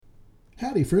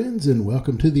Howdy, friends, and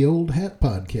welcome to the Old Hat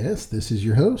Podcast. This is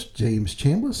your host, James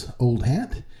Chambliss, Old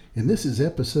Hat, and this is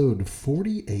episode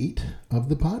 48 of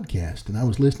the podcast. And I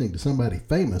was listening to somebody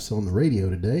famous on the radio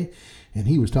today, and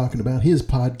he was talking about his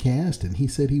podcast, and he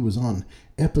said he was on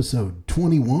episode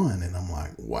 21, and I'm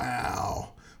like,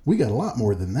 wow, we got a lot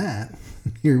more than that.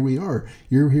 Here we are.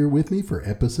 You're here with me for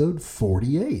episode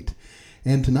 48.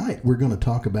 And tonight we're going to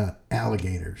talk about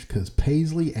alligators because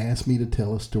Paisley asked me to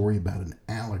tell a story about an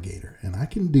alligator. And I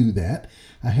can do that.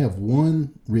 I have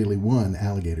one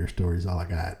alligator story is all I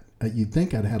got. You'd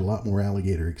think I'd had a lot more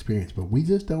alligator experience, but we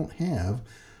just don't have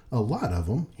a lot of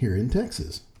them here in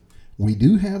Texas. We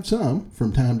do have some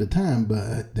from time to time,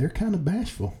 but they're kind of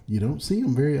bashful. You don't see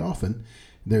them very often.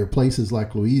 There are places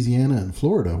like Louisiana and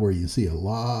Florida where you see a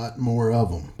lot more of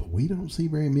them, but we don't see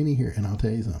very many here. And I'll tell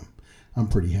you something. I'm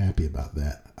pretty happy about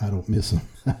that. I don't miss them.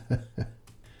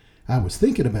 I was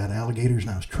thinking about alligators,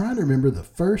 and I was trying to remember the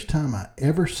first time I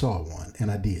ever saw one, and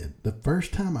I did. The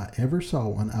first time I ever saw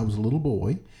one, I was a little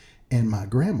boy, and my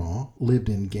grandma lived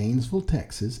in Gainesville,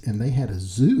 Texas, and they had a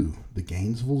zoo, the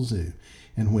Gainesville Zoo.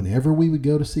 And whenever we would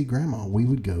go to see Grandma, we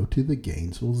would go to the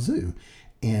Gainesville Zoo.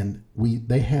 And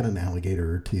they had an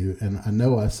alligator or two, and I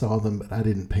know I saw them, but I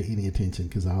didn't pay any attention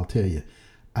because I'll tell you,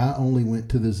 I only went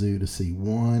to the zoo to see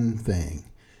one thing,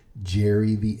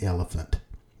 Jerry the elephant.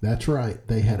 That's right,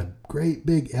 they had a great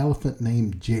big elephant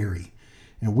named Jerry.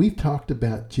 And we've talked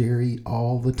about Jerry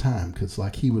all the time because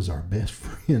like he was our best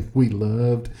friend. We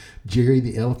loved Jerry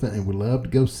the elephant and we loved to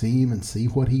go see him and see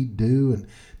what he'd do. And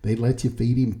they'd let you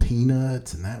feed him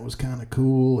peanuts and that was kind of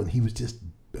cool. And he was just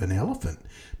an elephant,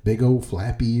 big old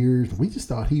flappy ears. We just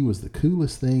thought he was the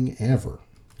coolest thing ever.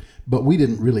 But we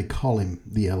didn't really call him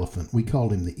the elephant. We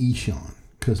called him the Eshon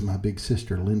because my big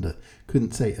sister Linda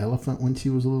couldn't say elephant when she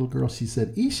was a little girl. She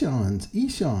said Eshons,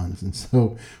 Eshons. And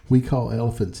so we call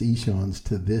elephants Eshons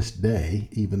to this day,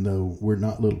 even though we're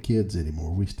not little kids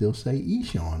anymore. We still say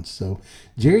Eshons. So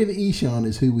Jerry the Eshon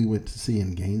is who we went to see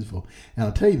in Gainesville. And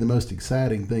I'll tell you the most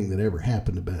exciting thing that ever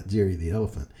happened about Jerry the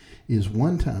elephant is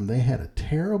one time they had a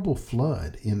terrible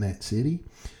flood in that city.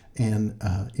 And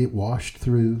it washed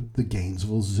through the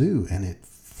Gainesville Zoo and it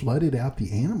flooded out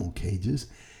the animal cages.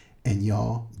 And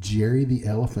y'all, Jerry the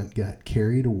elephant got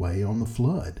carried away on the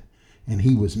flood. And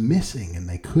he was missing and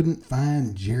they couldn't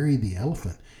find Jerry the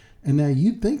elephant. And now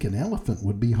you'd think an elephant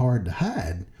would be hard to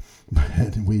hide,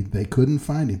 but they couldn't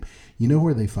find him. You know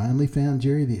where they finally found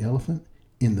Jerry the elephant?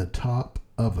 In the top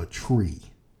of a tree.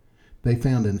 They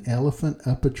found an elephant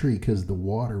up a tree because the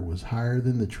water was higher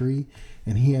than the tree,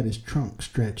 and he had his trunk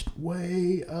stretched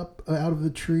way up out of the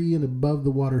tree and above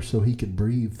the water so he could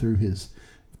breathe through his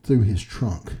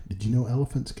trunk. Did you know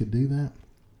elephants could do that?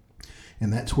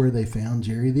 And that's where they found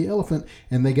Jerry the elephant,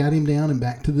 and they got him down and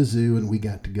back to the zoo, and we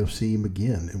got to go see him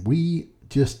again. And we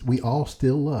all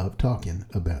still love talking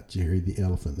about Jerry the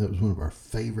elephant. That was one of our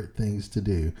favorite things to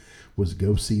do was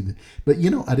go see but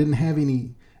I didn't have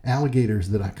any alligators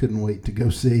that I couldn't wait to go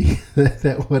see.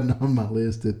 That wasn't on my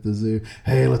list at the zoo.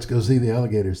 Hey, let's go see the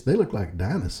alligators. They look like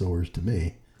dinosaurs to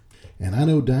me. And I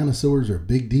know dinosaurs are a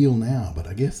big deal now, but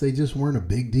I guess they just weren't a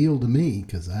big deal to me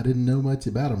because I didn't know much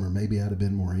about them, or maybe I'd have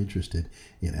been more interested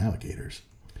in alligators.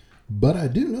 But I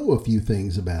do know a few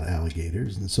things about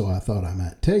alligators, and so I thought I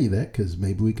might tell you that because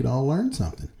maybe we could all learn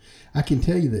something. I can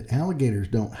tell you that alligators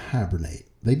don't hibernate.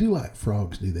 They do like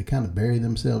frogs do. They kind of bury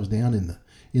themselves down in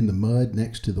the mud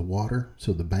next to the water,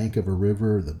 so the bank of a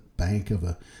river or the bank of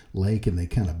a lake, and they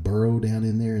kind of burrow down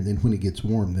in there, and then when it gets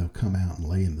warm, they'll come out and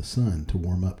lay in the sun to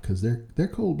warm up because they're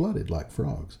cold-blooded like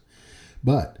frogs.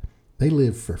 But they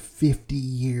live for 50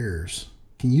 years.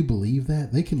 Can you believe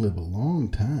that? They can live a long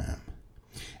time.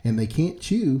 And they can't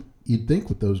chew. You'd think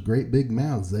with those great big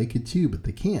mouths they could chew, but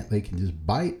they can't. They can just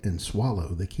bite and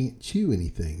swallow. They can't chew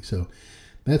anything. So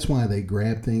that's why they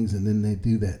grab things and then they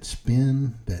do that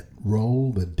spin, that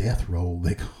roll, the death roll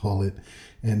they call it,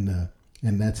 and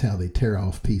that's how they tear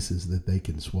off pieces that they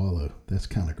can swallow. That's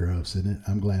kind of gross, isn't it?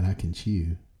 I'm glad I can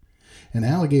chew. And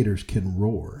alligators can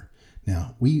roar.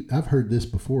 Now I've heard this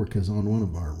before because on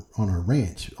our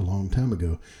ranch a long time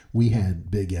ago we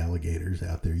had big alligators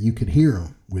out there. You could hear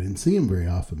them. We didn't see them very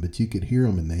often, but you could hear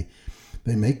them, and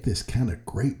they make this kind of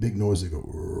great big noise. They go.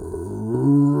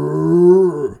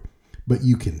 But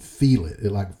you can feel it.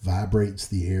 It like vibrates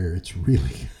the air. It's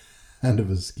really kind of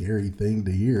a scary thing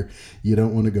to hear. You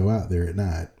don't want to go out there at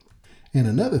night. And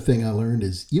another thing I learned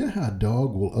is, you know how a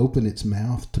dog will open its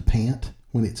mouth to pant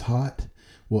when it's hot?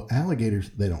 Well, alligators,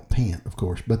 they don't pant, of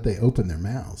course, but they open their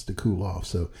mouths to cool off.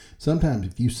 So sometimes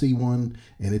if you see one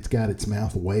and it's got its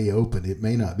mouth way open, it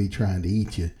may not be trying to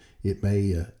eat you. it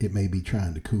may be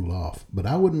trying to cool off. But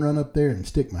I wouldn't run up there and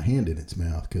stick my hand in its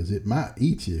mouth because it might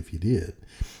eat you if you did.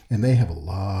 And they have a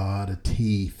lot of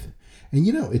teeth. And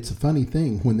it's a funny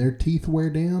thing. When their teeth wear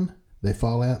down, they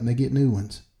fall out and they get new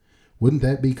ones. Wouldn't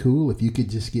that be cool if you could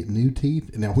just get new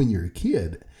teeth? Now, when you're a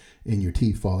kid and your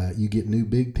teeth fall out, you get new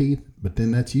big teeth, but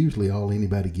then that's usually all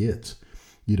anybody gets.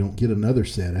 You don't get another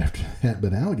set after that.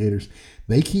 But alligators,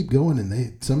 they keep going,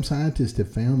 and some scientists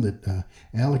have found that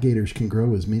alligators can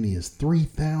grow as many as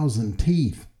 3,000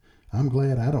 teeth. I'm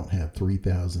glad I don't have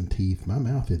 3,000 teeth. My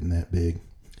mouth isn't that big.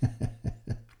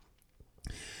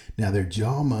 Now, their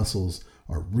jaw muscles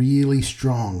are really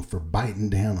strong for biting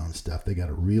down on stuff. They got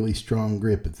a really strong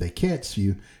grip. If they catch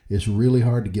you, it's really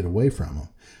hard to get away from them.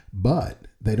 But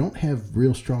they don't have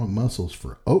real strong muscles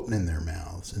for opening their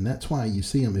mouths. And that's why you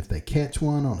see them, if they catch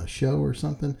one on a show or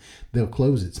something, they'll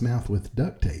close its mouth with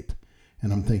duct tape.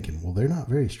 And I'm thinking, well, they're not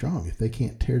very strong if they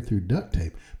can't tear through duct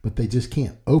tape, but they just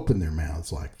can't open their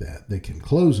mouths like that. They can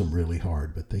close them really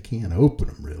hard, but they can't open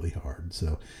them really hard.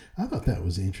 So I thought that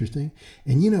was interesting.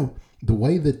 And the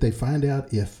way that they find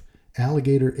out if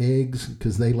alligator eggs,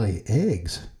 because they lay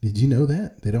eggs, did you know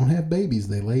that? They don't have babies,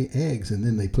 they lay eggs, and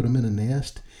then they put them in a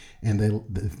nest, and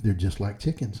they're just like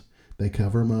chickens. They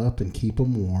cover them up and keep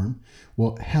them warm.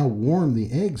 Well, how warm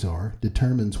the eggs are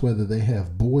determines whether they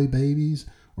have boy babies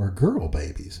or girl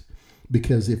babies,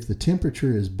 because if the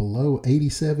temperature is below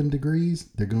 87 degrees,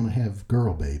 they're going to have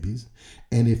girl babies,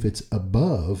 and if it's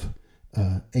above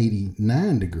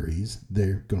 89 degrees,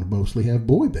 they're going to mostly have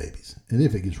boy babies. And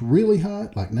if it gets really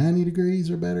hot, like 90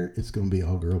 degrees or better, it's going to be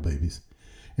all girl babies.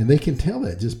 And they can tell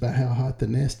that just by how hot the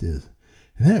nest is.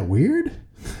 Isn't that weird?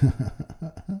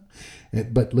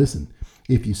 But listen,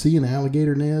 if you see an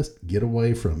alligator nest, get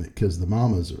away from it, because the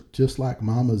mamas are just like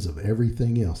mamas of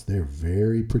everything else. They're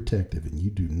very protective, and you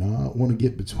do not want to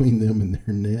get between them and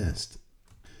their nest.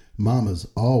 Mamas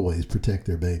always protect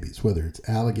their babies, whether it's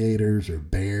alligators or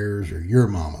bears or your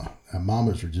mama.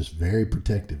 Mamas are just very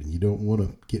protective, and you don't want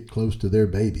to get close to their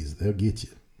babies. They'll get you.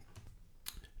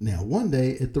 Now, one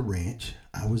day at the ranch,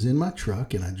 I was in my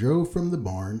truck, and I drove from the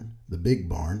barn, the big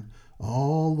barn,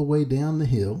 all the way down the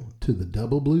hill to the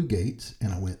double blue gates,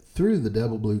 and I went through the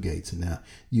double blue gates. And now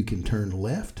you can turn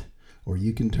left or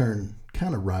you can turn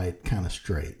kind of right, kind of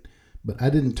straight. But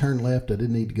I didn't turn left. I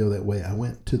didn't need to go that way. I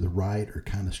went to the right or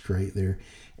kind of straight there,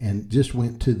 and just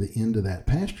went to the end of that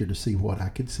pasture to see what I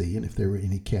could see and if there were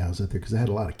any cows out there, because I had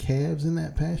a lot of calves in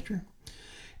that pasture.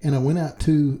 And I went out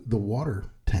to the water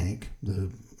tank,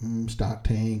 the stock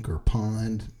tank or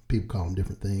pond. People call them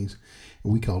different things.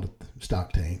 And we called it the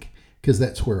stock tank, because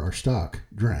that's where our stock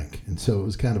drank. And so it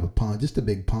was kind of a pond, just a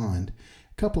big pond,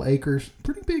 a couple of acres,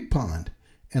 pretty big pond.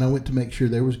 And I went to make sure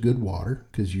there was good water,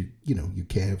 because your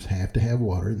calves have to have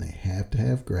water, and they have to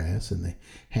have grass, and they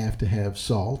have to have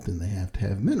salt, and they have to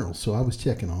have minerals. So I was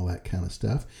checking all that kind of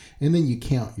stuff. And then you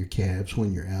count your calves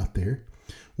when you're out there.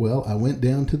 Well, I went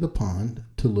down to the pond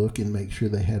to look and make sure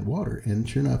they had water. And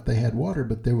sure enough, they had water,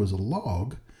 but there was a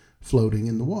log floating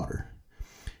in the water.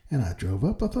 And I drove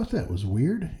up. I thought that was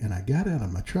weird. And I got out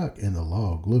of my truck, and the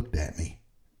log looked at me.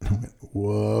 I went,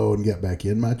 whoa, and got back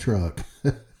in my truck.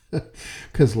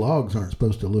 Because logs aren't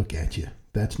supposed to look at you.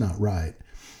 That's not right.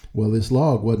 Well, this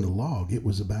log wasn't a log. It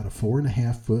was about a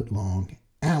 4.5 foot long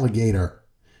alligator.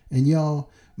 And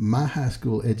y'all, my high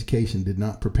school education did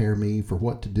not prepare me for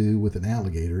what to do with an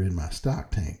alligator in my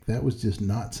stock tank. That was just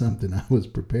not something I was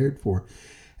prepared for.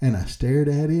 And I stared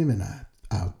at him, and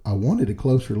I wanted a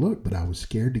closer look, but I was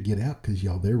scared to get out, because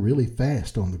y'all, they're really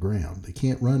fast on the ground. They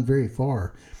can't run very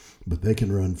far, but they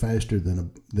can run faster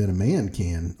than a man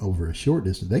can over a short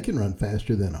distance. They can run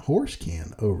faster than a horse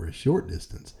can over a short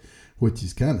distance, which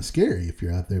is kind of scary if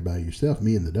you're out there by yourself,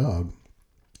 me and the dog.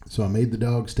 So I made the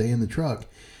dog stay in the truck,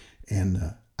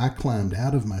 and I climbed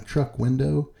out of my truck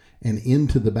window and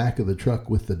into the back of the truck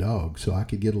with the dog so I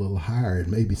could get a little higher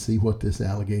and maybe see what this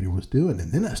alligator was doing.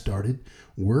 And then I started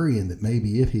worrying that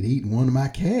maybe it had eaten one of my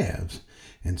calves.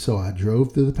 And so I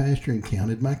drove through the pasture and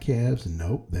counted my calves, and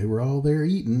nope, they were all there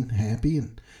eating, happy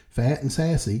and fat and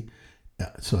sassy.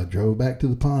 So I drove back to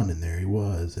the pond, and there he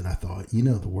was. And I thought,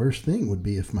 the worst thing would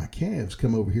be if my calves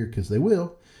come over here, because they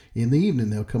will. In the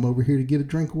evening, they'll come over here to get a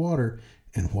drink of water.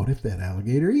 And what if that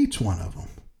alligator eats one of them?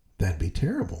 That'd be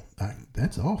terrible.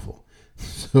 That's awful.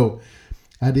 So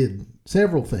I did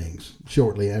several things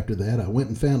shortly after that. I went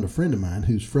and found a friend of mine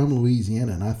who's from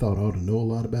Louisiana, and I thought ought to know a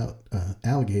lot about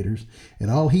alligators.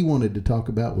 And all he wanted to talk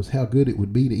about was how good it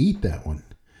would be to eat that one.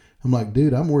 I'm like,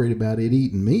 dude, I'm worried about it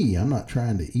eating me. I'm not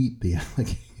trying to eat the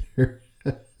alligator.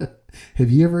 Have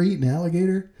you ever eaten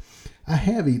alligator? I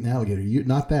have eaten alligator.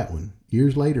 Not that one.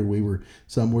 years later, we were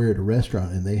somewhere at a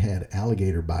restaurant and they had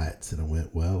alligator bites. And I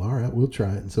went, well, all right, we'll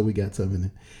try it. And so we got some.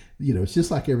 And, it's just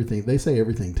like everything. They say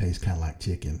everything tastes kind of like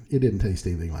chicken. It didn't taste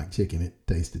anything like chicken. It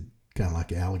tasted kind of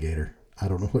like alligator. I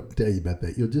don't know what to tell you about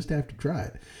that. You'll just have to try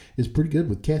it. It's pretty good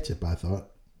with ketchup, I thought.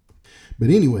 But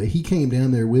anyway, he came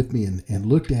down there with me and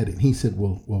looked at it, and he said,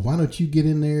 well, why don't you get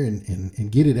in there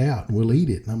and get it out, and we'll eat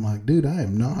it. And I'm like, dude, I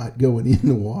am not going in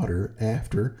the water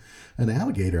after an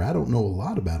alligator. I don't know a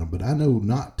lot about them, but I know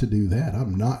not to do that.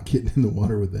 I'm not getting in the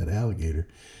water with that alligator.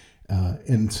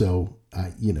 And so,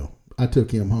 I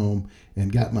took him home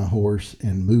and got my horse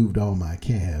and moved all my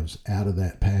calves out of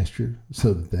that pasture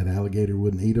so that alligator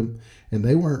wouldn't eat them. And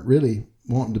they weren't really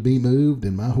wanting to be moved,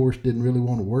 and my horse didn't really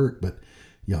want to work, but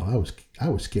y'all, I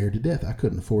was scared to death. I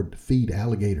couldn't afford to feed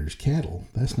alligators cattle.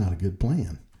 That's not a good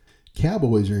plan.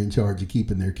 Cowboys are in charge of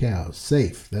keeping their cows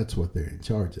safe. That's what they're in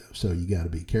charge of. So you got to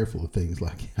be careful of things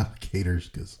like alligators,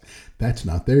 because that's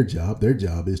not their job. Their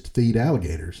job is to feed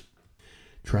alligators.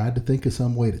 Tried to think of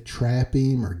some way to trap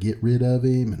him or get rid of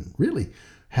him. And really,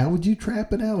 how would you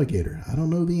trap an alligator? I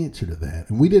don't know the answer to that.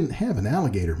 And we didn't have an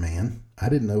alligator man. I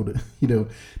didn't know that,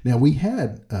 Now we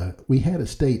had a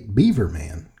state beaver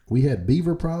man. We had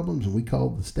beaver problems, and we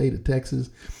called the state of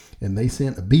Texas, and they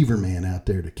sent a beaver man out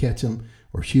there to catch them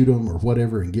or shoot them or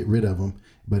whatever and get rid of them.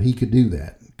 But he could do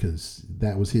that because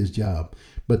that was his job.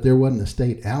 But there wasn't a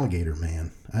state alligator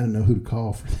man. I didn't know who to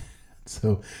call for that.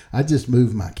 So I just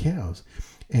moved my cows.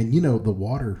 And, the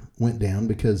water went down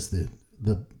because the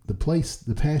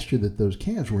pasture that those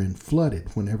calves were in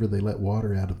flooded whenever they let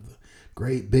water out of the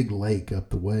great big lake up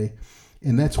the way.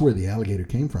 And that's where the alligator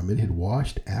came from. It had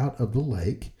washed out of the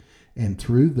lake and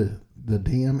through the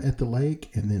dam at the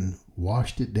lake, and then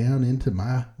washed it down into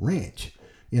my ranch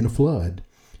in a flood.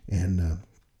 And,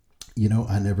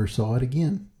 I never saw it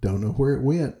again. Don't know where it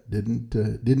went. Didn't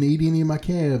eat any of my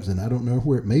calves, and I don't know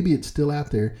where. Maybe it's still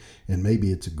out there, and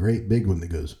maybe it's a great big one that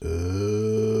goes,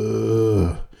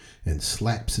 and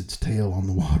slaps its tail on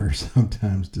the water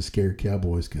sometimes to scare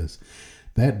cowboys, because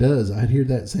that does. I'd hear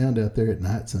that sound out there at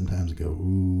night sometimes and go,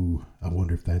 ooh, I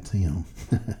wonder if that's him.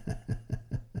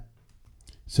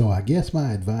 So I guess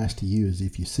my advice to you is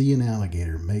if you see an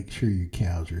alligator, make sure your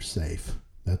cows are safe.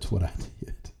 That's what I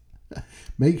did.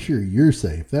 Make sure you're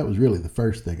safe. That was really the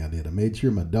first thing I did. I made sure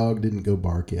my dog didn't go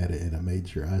bark at it, and I made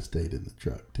sure I stayed in the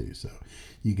truck too. So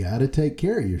you got to take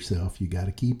care of yourself. You got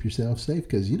to keep yourself safe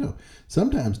because,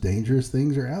 sometimes dangerous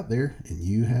things are out there, and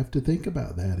you have to think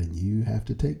about that, and you have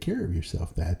to take care of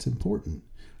yourself. That's important.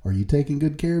 Are you taking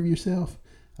good care of yourself?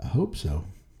 I hope so.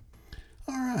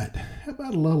 All right. How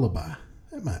about a lullaby?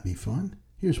 That might be fun.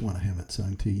 Here's one I haven't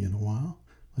sung to you in a while.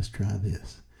 Let's try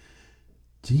this.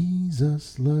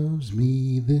 Jesus loves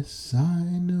me, this I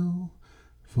know,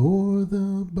 for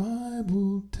the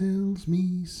Bible tells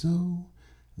me so.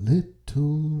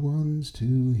 Little ones to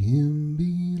him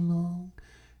belong.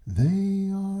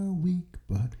 They are weak,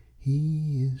 but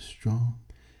he is strong.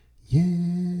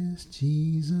 Yes,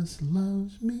 Jesus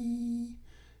loves me.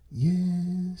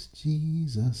 Yes,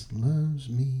 Jesus loves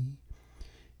me.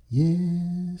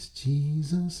 Yes,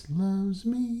 Jesus loves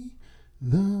me.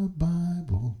 The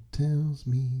Bible tells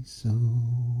me so.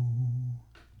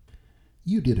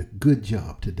 You did a good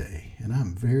job today, and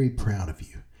I'm very proud of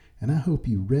you. And I hope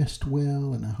you rest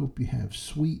well, and I hope you have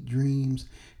sweet dreams,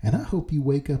 and I hope you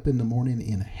wake up in the morning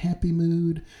in a happy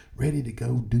mood, ready to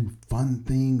go do fun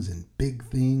things and big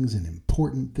things and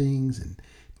important things and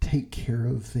take care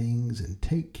of things and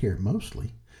take care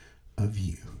mostly of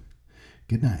you.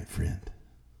 Good night, friend.